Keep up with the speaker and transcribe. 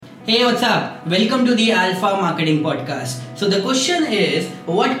Hey, what's up? Welcome to the Alpha Marketing Podcast. So the question is,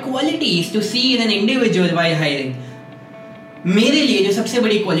 what qualities to see in an individual while hiring? मेरे लिए जो सबसे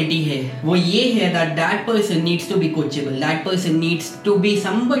बड़ी quality है वो ये है that person needs to be coachable. That person needs to be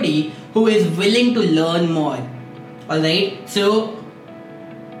somebody who is willing to learn more. Alright? So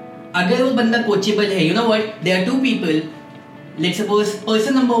अगर वो बंदा coachable है, you know what? There are two people. Let's suppose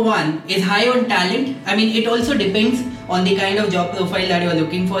person number one is high on talent. I mean, it also depends on the kind of job profile that you are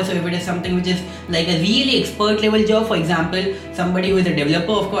looking for. So if it is something which is like a really expert level job, for example, somebody who is a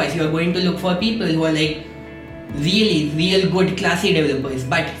developer, of course, you are going to look for people who are like real good classy developers.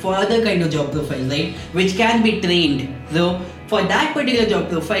 But for other kind of job profiles, right, which can be trained. So for that particular job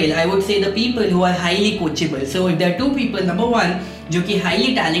profile, I would say the people who are highly coachable. So if there are two people, number one, जो कि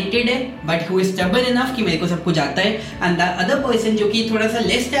highly talented है but who is stubborn enough कि मेरे को सब कुछ आता है, and the other person जो कि थोड़ा सा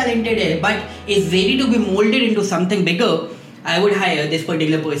less talented है but is ready to be molded into something bigger, I would hire this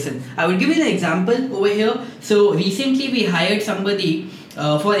particular person. I would give you an example over here. So recently we hired somebody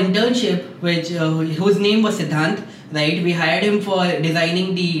for internship whose name was Siddhant, right? We hired him for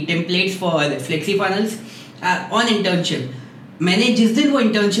designing the templates for FlexiFunnels on internship. मैंने जिस दिन वो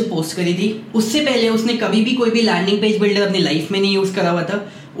internship post करी थी उससे पहले उसने कभी भी कोई भी लैंडिंग पेज बिल्डर अपनी लाइफ में नहीं यूज़ करा हुआ था.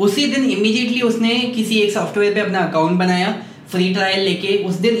 उसी दिन इमीडिएटली उसने किसी एक सॉफ्टवेयर पे अपना अकाउंट बनाया फ्री ट्रायल लेके.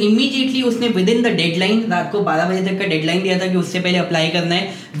 उस दिन इमीडिएटली उसने विद इन द डेडलाइन, रात को 12 बजे तक का डेडलाइन दिया था कि उससे पहले अप्लाई करना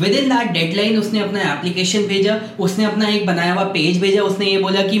है, विद इन दैट डेडलाइन उसने अपना एप्लीकेशन भेजा, उसने अपना एक बनाया हुआ पेज भेजा. उसने ये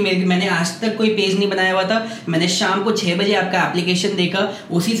बोला कि मैंने आज तक कोई पेज नहीं बनाया हुआ था, मैंने शाम को 6 बजे आपका एप्लीकेशन देखा,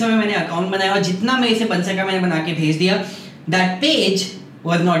 उसी समय मैंने अकाउंट बनाया हुआ, जितना मेरे से बन सका मैंने बना के भेज दिया. That page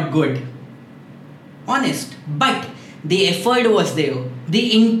was not good, honest, but the effort was there, the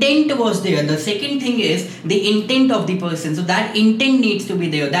intent was there. The second thing is the intent of the person. So that intent needs to be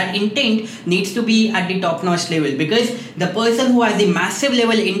there. That intent needs to be at the top notch level, because the person who has the massive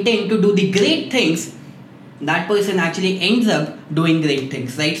level intent to do the great things, that person actually ends up doing great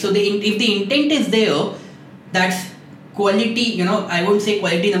things, right? So if the intent is there, that's quality, I won't say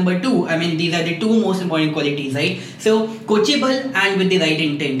quality number 2. I mean, these are the two most important qualities, right? So coachable and with the right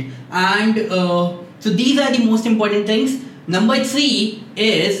intent. And so these are the most important things. Number 3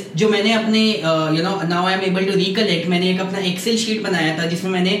 is जो मैंने अपने now I am able to recollect, मैंने एक अपना Excel sheet बनाया था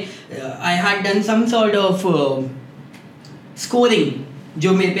जिसमें मैंने I had done some sort of scoring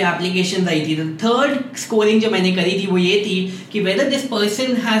जो मेरे पे एप्लीकेशन आई थी. थर्ड स्कोरिंग जो मैंने करी थी वो ये थी कि whether this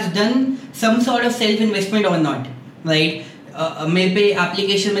person has done some sort of self investment or not, right. मेरे पे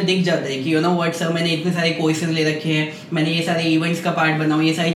एप्लीकेशन में दिख जाता है कि व्हाट सर, मैंने इतने सारे कोर्सेज ले रखे हैं, मैंने ये सारे इवेंट्स का पार्ट बनाऊँ, ये सारी